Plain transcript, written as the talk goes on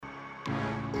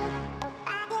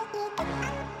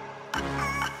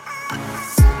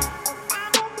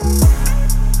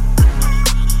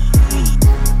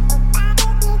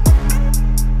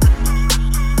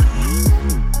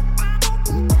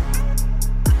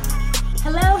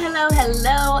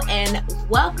Hello, and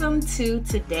welcome to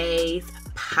today's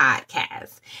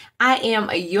podcast. I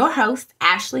am your host,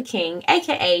 Ashley King,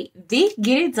 aka the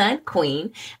Get It Done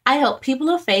Queen. I help people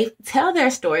of faith tell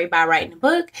their story by writing a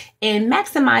book and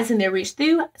maximizing their reach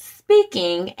through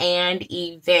speaking and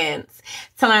events.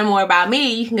 To learn more about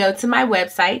me, you can go to my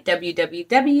website,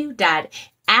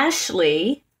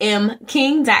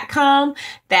 www.ashleymking.com.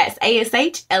 That's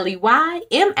ASHLEY,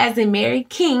 M as in Mary,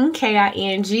 King,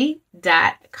 KING.com.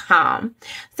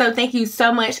 So thank you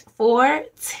so much for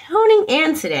tuning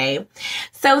in today.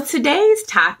 So today's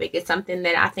topic is something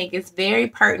that I think is very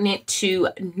pertinent to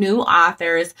new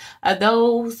authors,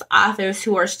 those authors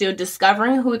who are still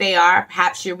discovering who they are.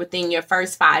 Perhaps you're within your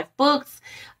first 5 books.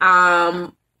 We're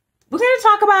going to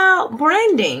talk about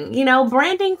branding,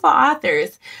 branding for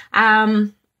authors.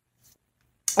 In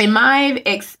my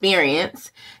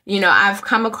experience, I've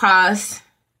come across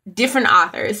different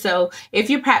authors. So if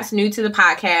you're perhaps new to the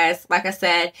podcast, like I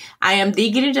said, I am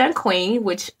the Get It Done Queen,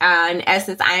 which in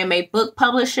essence, I am a book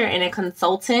publisher and a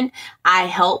consultant. I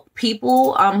help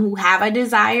people who have a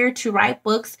desire to write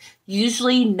books,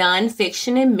 usually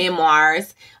nonfiction and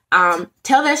memoirs,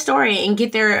 tell their story and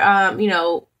get their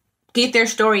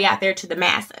story out there to the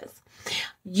masses.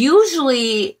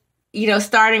 Usually,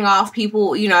 starting off,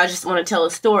 people, I just want to tell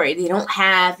a story. They don't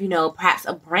have, perhaps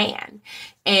a brand.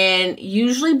 And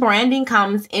usually branding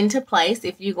comes into place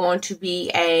if you're going to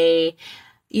be a,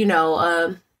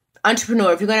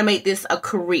 entrepreneur, if you're going to make this a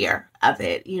career of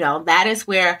it. That is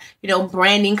where,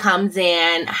 branding comes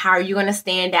in. How are you going to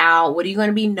stand out? What are you going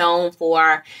to be known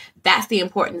for? That's the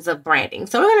importance of branding.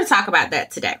 So we're going to talk about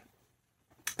that today.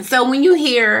 So when you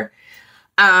hear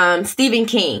Stephen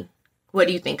King, what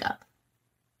do you think of?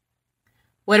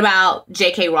 What about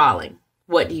J.K. Rowling?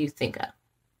 What do you think of?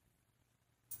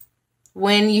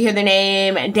 When you hear the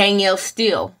name Danielle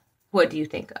Steele, what do you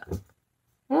think of?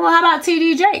 Well, how about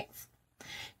T.D. Jakes?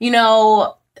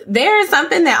 There is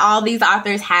something that all these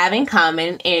authors have in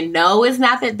common. And no, it's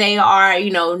not that they are,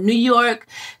 New York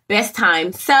best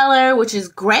time seller, which is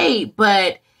great,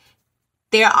 but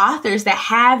they're authors that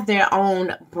have their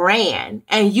own brand,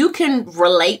 and you can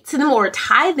relate to them or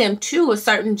tie them to a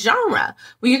certain genre.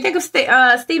 When you think of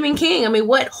Stephen King,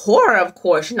 what horror, of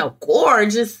course, gore,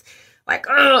 just like,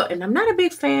 and I'm not a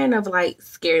big fan of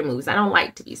scary movies. I don't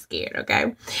like to be scared,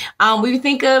 okay? When you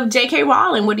think of J.K.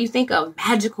 Rowling, what do you think of?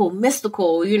 Magical,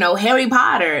 mystical, Harry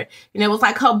Potter. It was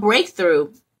like her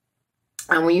breakthrough.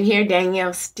 And when you hear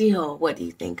Danielle Steele, what do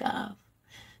you think of?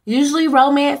 Usually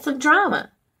romance of drama.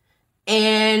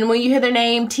 And when you hear the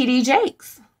name T.D.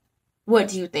 Jakes, what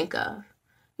do you think of?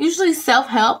 Usually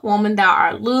self-help, woman thou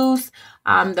art loose.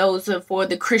 Those are for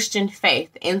the Christian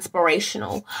faith,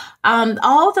 inspirational.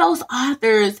 All those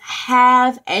authors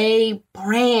have a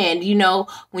brand.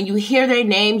 When you hear their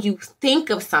name, you think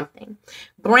of something.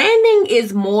 Branding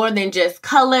is more than just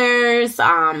colors,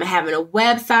 having a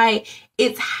website.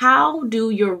 It's how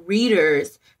do your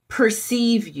readers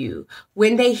perceive you?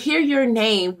 When they hear your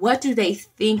name, what do they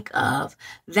think of?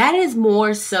 That is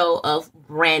more so of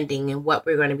branding and what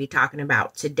we're going to be talking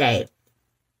about today.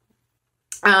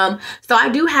 So I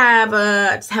do have,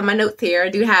 just have my notes here. I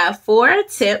do have 4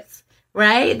 tips,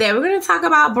 right, that we're going to talk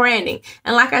about branding.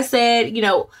 And like I said,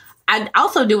 I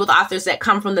also deal with authors that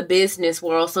come from the business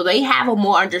world, so they have a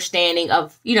more understanding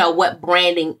of, what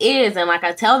branding is. And like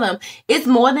I tell them, it's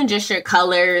more than just your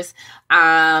colors,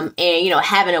 and,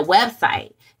 having a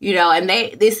website, and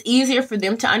it's easier for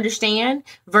them to understand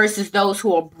versus those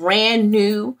who are brand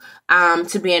new,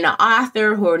 to being an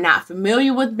author, who are not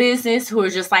familiar with business, who are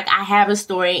just like, I have a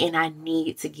story and I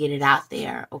need to get it out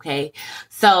there. Okay.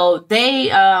 So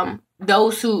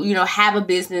those who, have a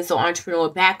business or entrepreneur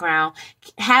background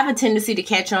have a tendency to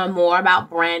catch on more about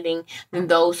branding than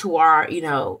those who are,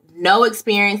 no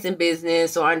experience in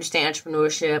business or understand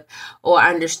entrepreneurship or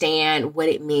understand what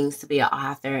it means to be an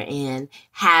author and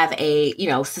have a,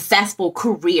 successful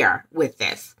career with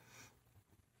this.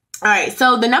 All right.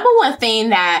 So the number one thing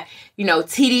that,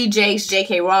 T.D. Jakes,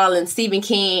 J.K. Rowling, Stephen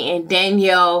King, and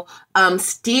Danielle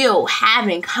Steele have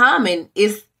in common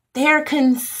is they're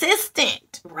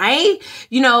consistent, right?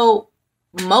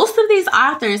 Most of these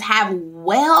authors have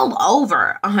well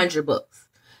over 100 books.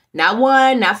 Not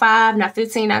 1, not 5, not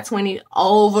 15, not 20,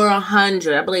 over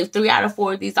 100. I believe 3 out of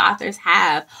 4 of these authors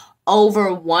have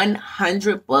over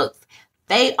 100 books.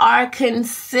 They are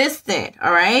consistent,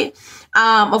 all right?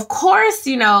 Of course,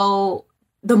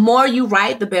 the more you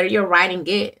write, the better your writing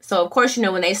gets. So, of course,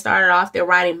 when they started off, their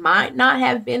writing might not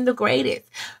have been the greatest.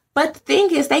 But the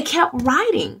thing is, they kept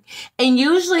writing. And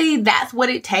usually that's what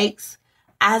it takes.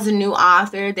 as a new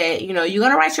author that, you're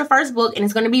going to write your first book and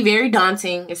it's going to be very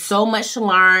daunting. It's so much to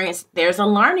learn. There's a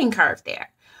learning curve there.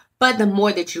 But the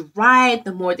more that you write,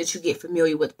 the more that you get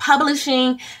familiar with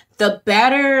publishing, the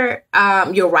better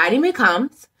your writing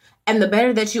becomes, and the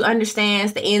better that you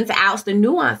understand the ins and outs, the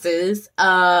nuances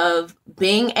of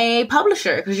being a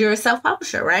publisher, because you're a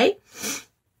self-publisher, right?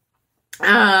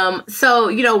 So,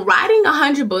 writing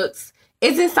 100 books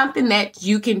isn't something that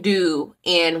you can do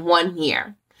in 1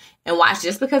 year. And watch,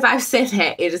 just because I've said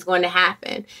that, it is going to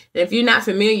happen. And if you're not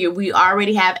familiar, we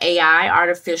already have AI,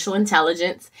 artificial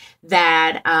intelligence,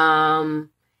 that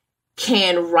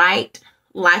can write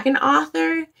like an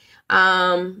author.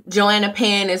 Joanna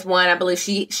Penn is one. I believe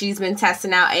she's been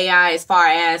testing out AI as far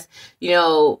as,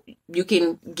 you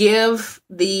can give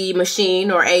the machine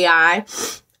or AI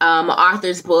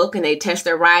author's book and they test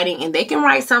their writing and they can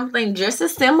write something just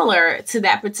as similar to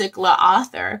that particular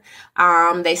author.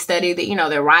 They study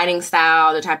their writing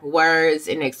style, the type of words,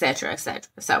 and et cetera, et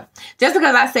cetera. So just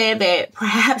because I said that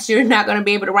perhaps you're not going to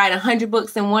be able to write 100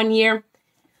 books in 1 year,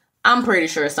 I'm pretty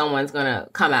sure someone's going to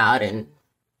come out and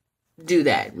do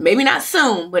that. Maybe not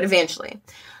soon, but eventually.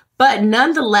 But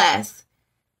nonetheless,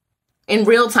 in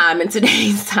real time, in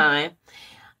today's time,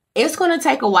 it's going to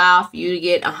take a while for you to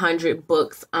get 100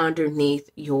 books underneath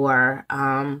your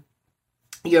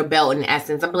belt, in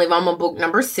essence. I believe I'm on book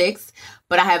number 6,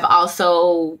 but I have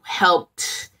also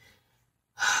helped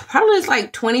probably it's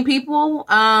like 20 people.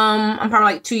 I'm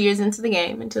probably like 2 years into the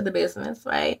game, into the business,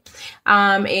 right?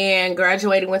 And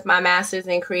graduating with my master's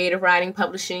in creative writing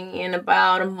publishing in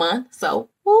about a month. So,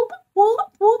 whoop, whoop,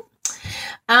 whoop.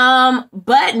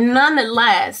 But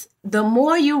nonetheless, the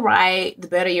more you write, the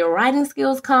better your writing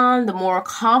skills come, the more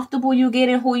comfortable you get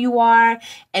in who you are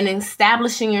and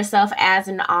establishing yourself as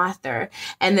an author.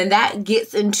 And then that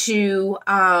gets into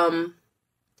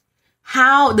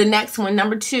how the next one,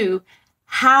 number 2,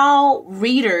 how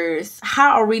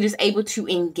are readers able to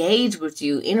engage with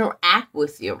you, interact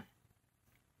with you?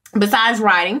 Besides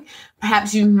writing,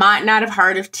 perhaps you might not have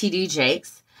heard of T.D.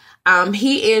 Jakes.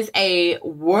 He is a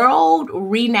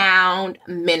world-renowned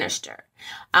minister.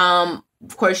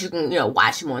 Of course, you can,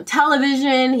 watch him on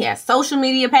television. He has social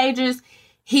media pages.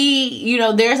 He,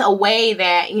 there's a way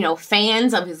that,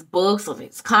 fans of his books, of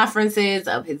his conferences,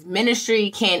 of his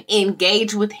ministry can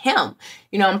engage with him.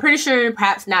 I'm pretty sure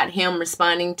perhaps not him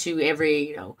responding to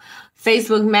every,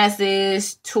 Facebook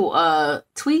message, to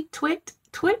tweet.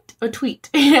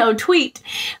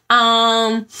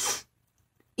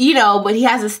 But he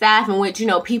has a staff in which,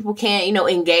 people can,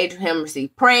 engage with him,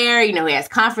 receive prayer. He has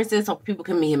conferences so people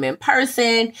can meet him in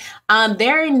person.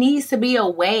 There needs to be a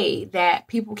way that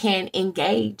people can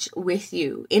engage with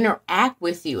you, interact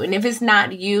with you. And if it's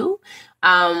not you,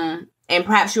 and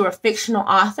perhaps you're a fictional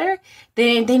author,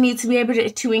 then they need to be able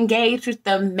to engage with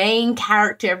the main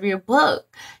character of your book.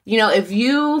 If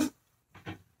you've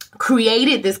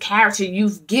created this character,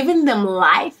 you've given them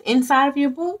life inside of your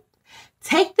book,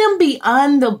 take them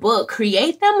beyond the book.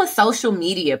 Create them a social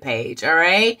media page, all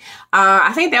right?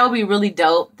 I think that would be really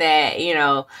dope that,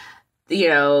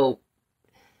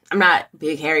 I'm not a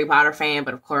big Harry Potter fan,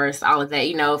 but of course, all of that,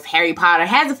 if Harry Potter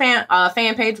has a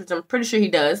fan page, which I'm pretty sure he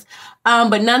does,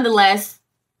 but nonetheless,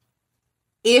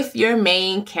 if your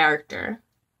main character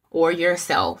or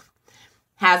yourself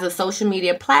has a social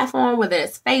media platform, whether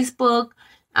it's Facebook,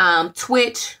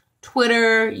 Twitch,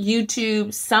 Twitter,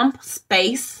 YouTube, some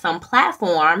space, some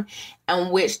platform in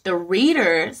which the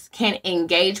readers can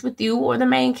engage with you or the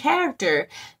main character,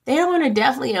 they're going to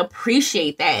definitely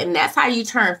appreciate that. And that's how you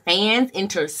turn fans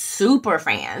into super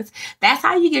fans. That's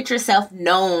how you get yourself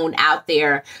known out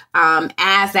there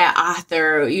as that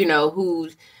author,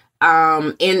 who's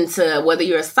into whether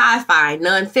you're a sci-fi,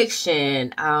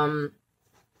 nonfiction,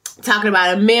 talking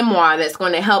about a memoir that's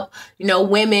going to help,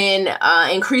 women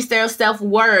increase their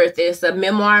self-worth. It's a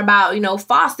memoir about,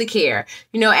 foster care.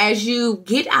 As you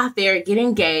get out there, get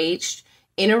engaged,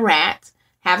 interact,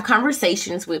 have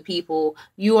conversations with people,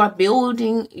 you are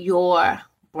building your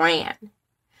brand.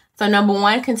 So number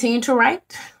 1, continue to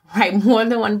write more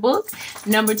than one book.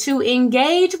 Number 2,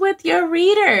 engage with your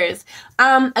readers.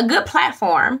 A good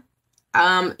platform,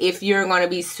 if you're going to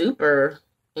be super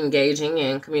engaging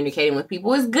and communicating with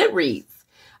people, is Goodreads.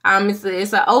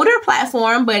 It's an older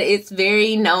platform, but it's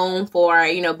very known for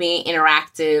being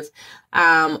interactive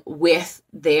with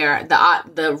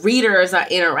the readers are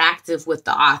interactive with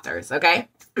the authors. Okay.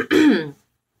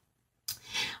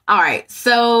 All right.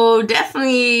 So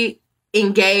definitely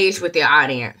engage with your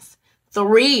audience.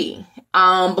 3,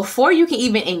 before you can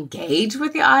even engage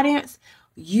with your audience,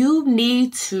 you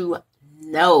need to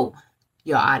know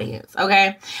your audience.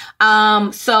 Okay.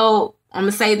 So I'm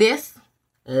going to say this.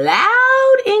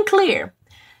 loud and clear.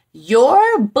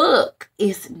 Your book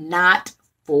is not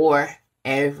for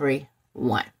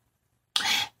everyone.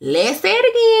 Let's say it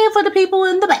again for the people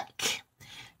in the back.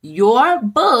 Your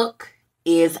book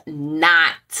is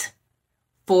not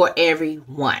for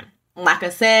everyone. Like I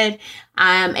said,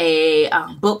 I'm a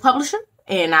book publisher,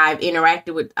 and I've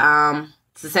interacted with,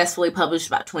 successfully published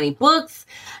about 20 books.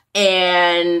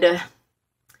 And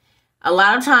a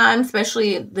lot of times,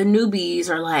 especially the newbies,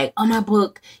 are like, oh, my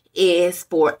book is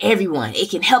for everyone.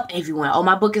 It can help everyone. Oh,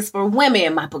 my book is for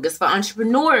women. My book is for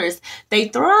entrepreneurs. They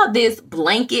throw out this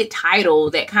blanket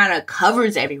title that kind of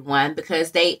covers everyone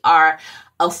because they are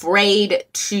afraid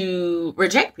to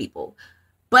reject people.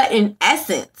 But in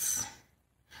essence,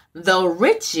 the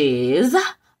riches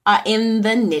are in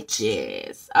the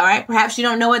niches. All right. Perhaps you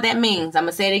don't know what that means. I'm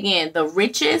going to say it again. The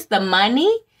riches, the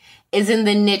money is in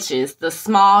the niches, the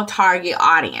small target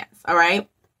audience. All right.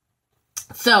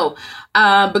 So,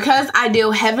 because I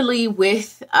deal heavily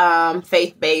with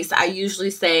faith-based, I usually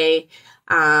say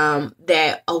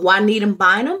that a Juanita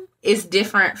Bynum is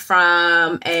different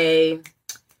from a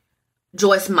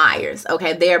Joyce Myers.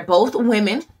 Okay, they are both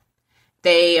women.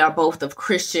 They are both of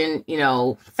Christian,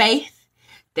 faith.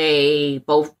 They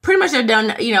both pretty much are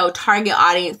done, target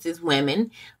audience is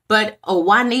women. But a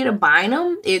Juanita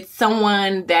Bynum, it's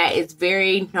someone that is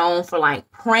very known for like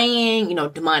praying,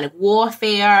 demonic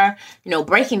warfare,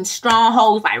 breaking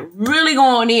strongholds, like really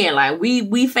going in. Like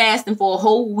we fasting for a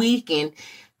whole week and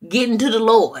getting to the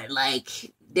Lord.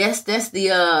 Like that's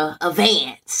the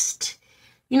advanced.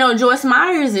 Joyce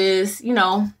Myers is,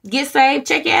 get saved,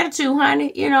 check your attitude,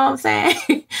 honey. You know what I'm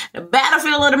saying? The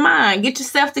battlefield of the mind. Get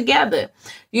yourself together.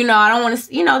 I don't want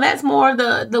to, that's more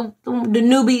the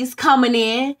newbies coming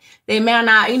in. They may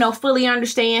not, fully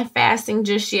understand fasting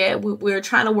just yet. We're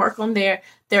trying to work on their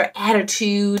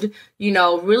attitude,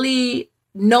 really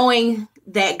knowing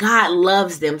that God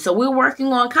loves them. So we're working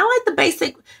on kind of like the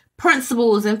basic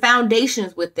principles and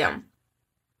foundations with them.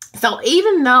 So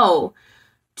even though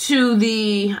to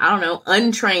the,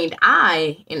 untrained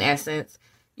eye, in essence,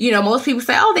 most people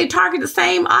say, oh, they target the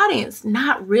same audience.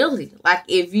 Not really. Like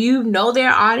if you know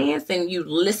their audience and you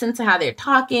listen to how they're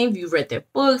talking, if you've read their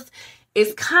books,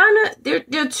 it's kind of,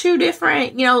 they're two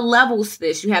different, levels to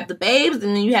this. You have the babes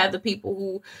and then you have the people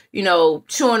who,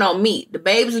 chewing on meat. The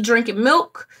babes are drinking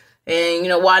milk and,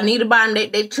 Juanita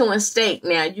Bynum, they chewing steak.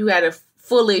 Now you got to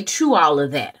fully chew all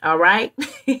of that. All right.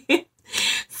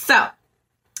 So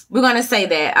we're going to say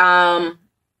that.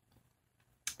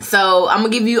 So I'm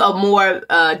going to give you a more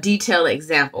detailed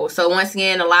example. So once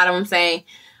again, a lot of them saying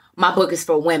my book is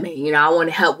for women. I want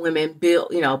to help women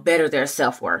build, better their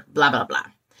self-worth, blah, blah, blah.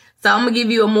 So I'm going to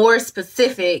give you a more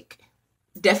specific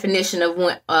definition I'm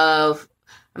going to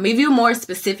give you a more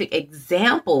specific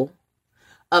example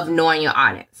of knowing your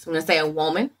audience. I'm going to say a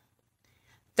woman,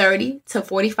 30 to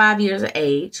 45 years of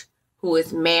age, who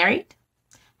is married,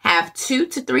 have 2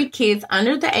 to 3 kids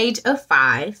under the age of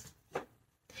 5.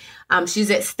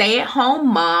 She's a stay-at-home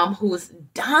mom who's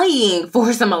dying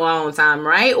for some alone time,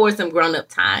 right? Or some grown-up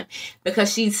time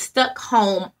because she's stuck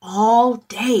home all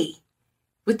day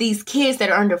with these kids that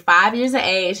are under 5 years of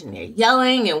age and they're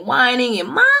yelling and whining and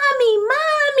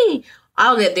mommy,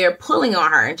 all that. They're pulling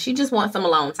on her and she just wants some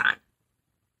alone time.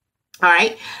 All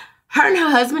right. Her and her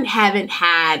husband haven't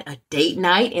had a date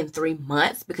night in 3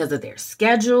 months because of their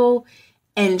schedule.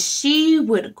 And she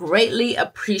would greatly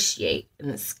appreciate an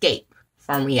escape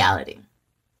from reality.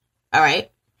 All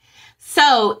right.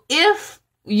 So if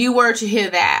you were to hear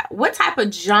that, what type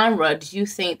of genre do you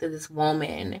think that this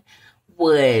woman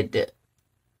would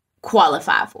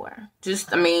qualify for?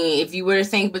 If you were to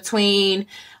think between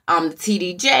the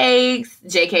T.D. Jakes,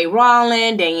 J.K.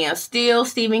 Rowling, Danielle Steele,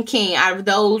 Stephen King, out of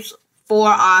those 4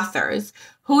 authors,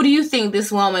 who do you think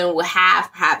this woman would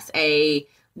have perhaps a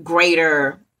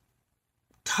greater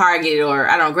target or,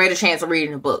 greater chance of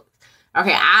reading the book?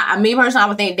 Okay, me personally, I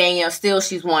would think Danielle Steele,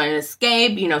 she's wanting to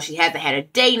escape. She hasn't had a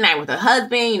date night with her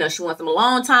husband. She wants some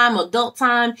alone time, adult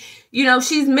time.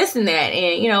 She's missing that.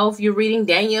 And, if you're reading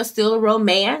Danielle Steele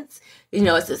romance,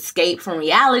 it's escape from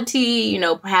reality,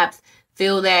 perhaps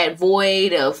fill that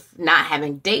void of not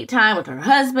having date time with her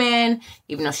husband,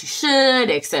 even though she should,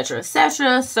 etc.,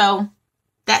 etc. So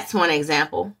that's one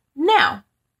example. Now,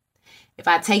 if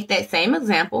I take that same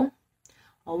example,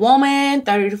 a woman,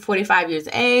 30 to 45 years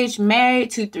of age,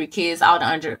 married, 2-3 kids, all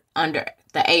under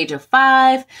the age of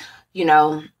 5,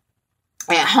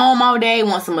 at home all day,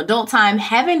 wants some adult time,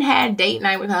 haven't had date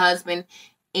night with her husband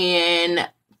in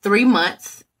 3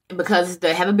 months because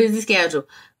they have a busy schedule.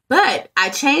 But I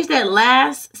changed that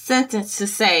last sentence to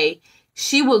say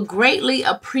she would greatly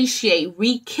appreciate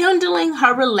rekindling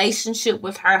her relationship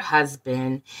with her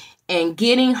husband and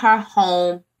getting her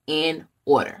home in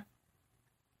order.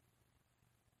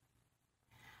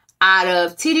 Out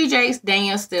of T.D. Jakes,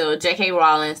 Danielle Steele, J.K.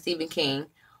 Rowling, Stephen King,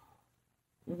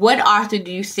 what author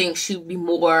do you think should be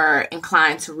more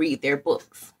inclined to read their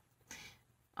books?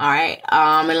 All right.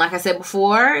 And like I said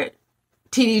before,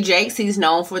 T.D. Jakes, he's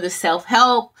known for the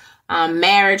self-help,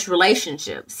 marriage,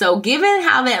 relationship. So given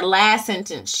how that last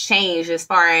sentence changed as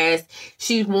far as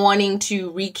she's wanting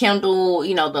to rekindle,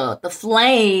 the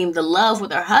flame, the love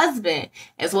with her husband,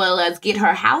 as well as get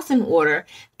her house in order,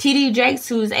 T.D. Jakes,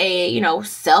 who's a,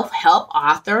 self-help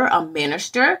author, a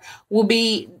minister,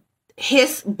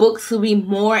 his books will be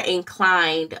more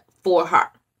inclined for her.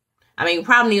 I mean,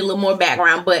 probably need a little more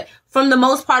background, but from the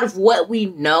most part of what we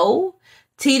know,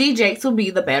 T.D. Jakes will be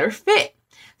the better fit.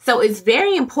 So it's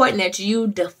very important that you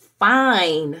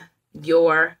define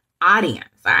your audience,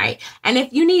 all right? And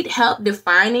if you need help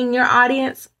defining your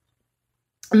audience,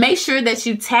 make sure that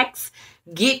you text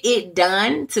Get It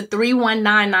Done to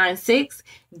 31996.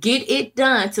 Get It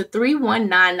Done to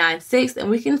 31996, and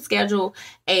we can schedule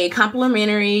a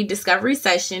complimentary discovery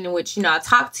session in which, I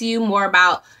talk to you more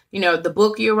about, the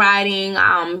book you're writing,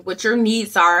 what your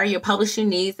needs are, your publishing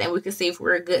needs, and we can see if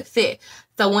we're a good fit.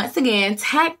 So once again,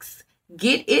 text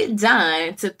Get It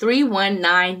Done to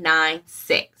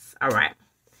 31996. All right.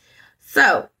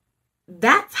 So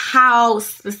that's how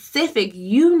specific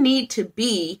you need to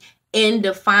be in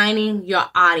defining your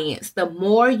audience. The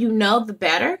more you know, the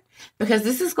better, because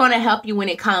this is going to help you when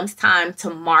it comes time to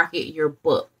market your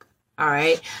book. All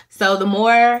right. So the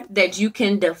more that you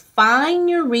can define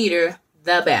your reader,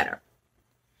 the better.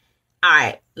 All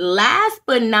right. Last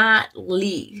but not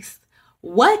least,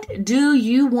 what do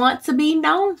you want to be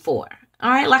known for? All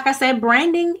right. Like I said,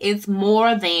 branding is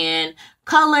more than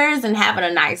colors and having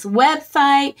a nice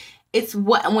website. It's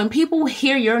when people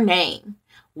hear your name,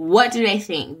 what do they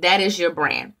think? That is your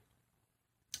brand.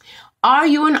 Are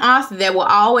you an author that will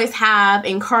always have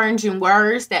encouraging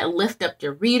words that lift up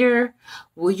your reader?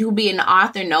 Will you be an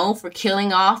author known for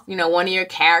killing off, one of your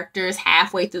characters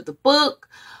halfway through the book?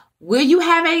 Will you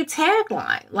have a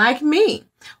tagline like me?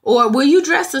 Or will you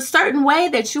dress a certain way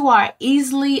that you are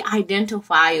easily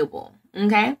identifiable?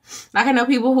 Okay. Like I know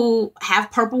people who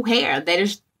have purple hair. That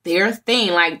is their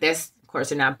thing. Like that's, of course,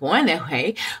 they're not born that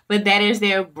way, but that is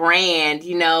their brand,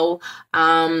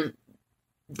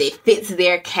 it fits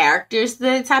their characters,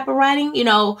 the type of writing,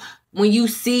 when you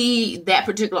see that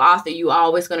particular author, you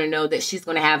always going to know that she's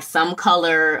going to have some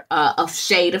color of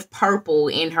shade of purple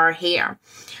in her hair.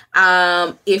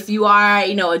 If you are,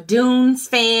 a Dunes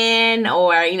fan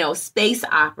or, space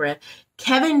opera,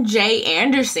 Kevin J.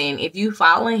 Anderson, if you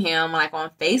follow him like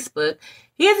on Facebook,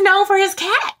 he is known for his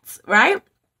cats, right?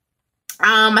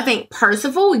 I think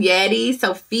Percival, Yeti,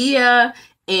 Sophia,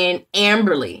 and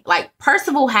Amberly. Like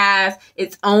Percival has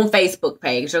its own Facebook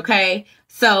page, okay?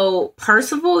 So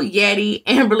Percival, Yeti,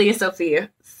 Amberly, and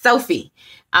Sophie.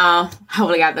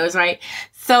 Hopefully I got those right.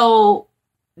 So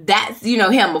that's,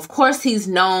 him. Of course, he's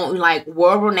known, like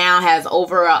world renowned, has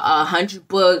over 100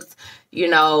 books,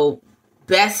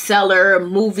 bestseller,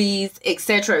 movies,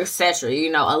 etc., etc.,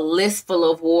 a list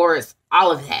full of awards,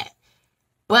 all of that.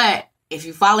 But if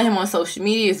you follow him on social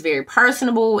media, it's very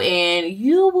personable and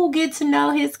you will get to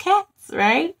know his cats,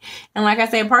 right? And like I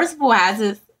said, Percival has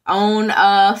his own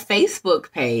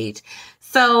Facebook page.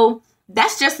 So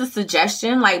that's just a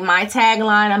suggestion. Like my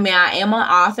tagline, I am an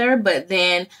author, but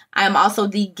then I am also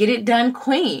the get it done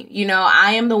queen.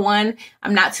 I am the one,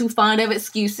 I'm not too fond of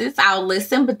excuses. I'll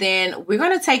listen, but then we're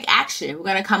going to take action. We're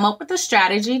going to come up with a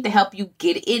strategy to help you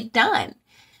get it done.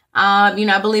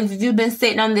 I believe if you've been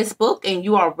sitting on this book and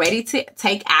you are ready to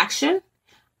take action,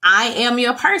 I am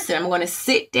your person. I'm going to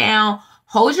sit down,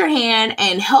 hold your hand,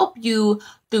 and help you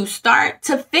through start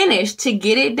to finish to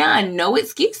get it done. No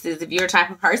excuses. If you're a type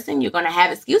of person, you're going to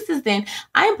have excuses, then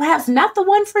I am perhaps not the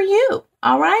one for you.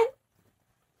 All right.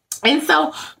 And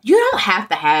so you don't have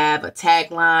to have a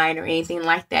tagline or anything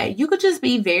like that. You could just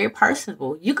be very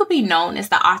personable. You could be known as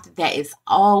the author that is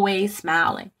always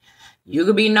smiling. You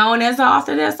could be known as an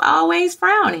author that's always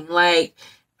frowning. Like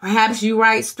perhaps you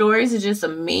write stories of just a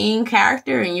mean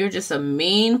character and you're just a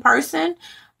mean person.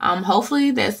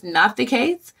 Hopefully that's not the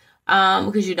case.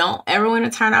 Because you don't ever want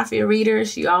to turn off your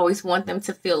readers. You always want them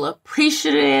to feel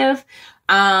appreciative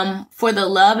for the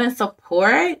love and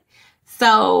support.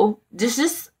 So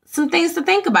just some things to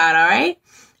think about, all right?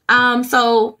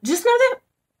 So just know that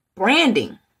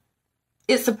branding,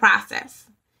 it's a process.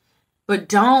 but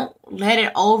don't let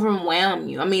it overwhelm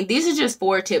you. I mean, these are just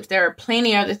 4 tips. There are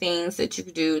plenty of other things that you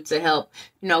can do to help,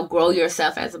 grow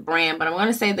yourself as a brand. But I'm going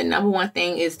to say the number one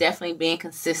thing is definitely being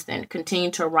consistent.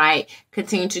 Continue to write,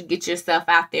 continue to get yourself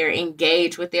out there,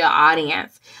 engage with your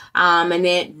audience, and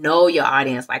then know your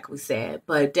audience, like we said.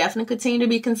 But definitely continue to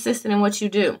be consistent in what you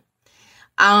do.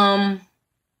 The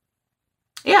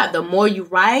more you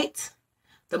write,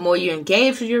 the more you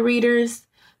engage with your readers,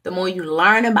 the more you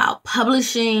learn about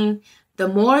publishing, the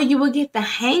more you will get the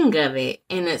hang of it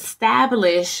and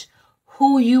establish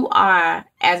who you are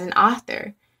as an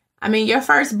author. I mean, your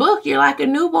first book, you're like a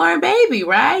newborn baby,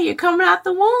 right? You're coming out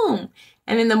the womb.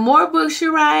 And then the more books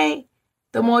you write,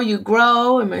 the more you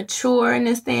grow and mature in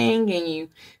this thing, and you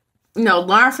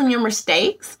learn from your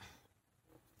mistakes.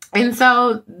 And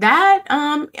so that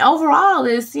overall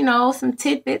is, some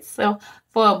tidbits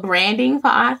for branding for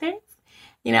authors.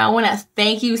 I want to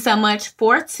thank you so much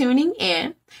for tuning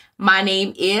in. My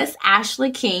name is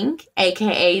Ashley King,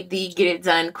 aka the Get It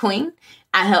Done Queen.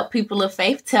 I help people of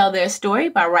faith tell their story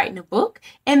by writing a book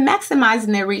and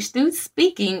maximizing their reach through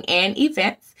speaking and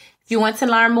events. If you want to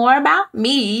learn more about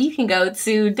me, you can go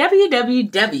to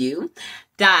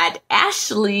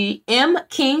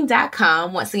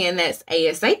www.ashleymking.com. Once again, that's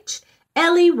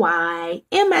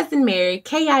ASHLEYM as in Mary,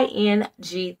 KING.com.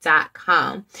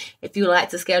 If you would like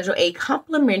to schedule a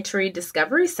complimentary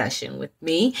discovery session with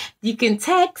me, you can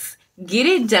text Get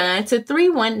It Done to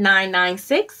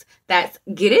 31996. That's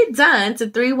Get It Done to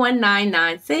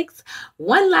 31996.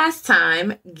 One last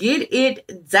time, Get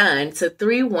It Done to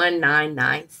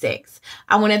 31996.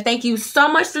 I want to thank you so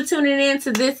much for tuning in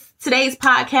to today's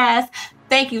podcast.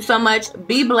 Thank you so much.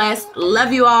 Be blessed.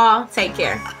 Love you all. Take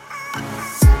care.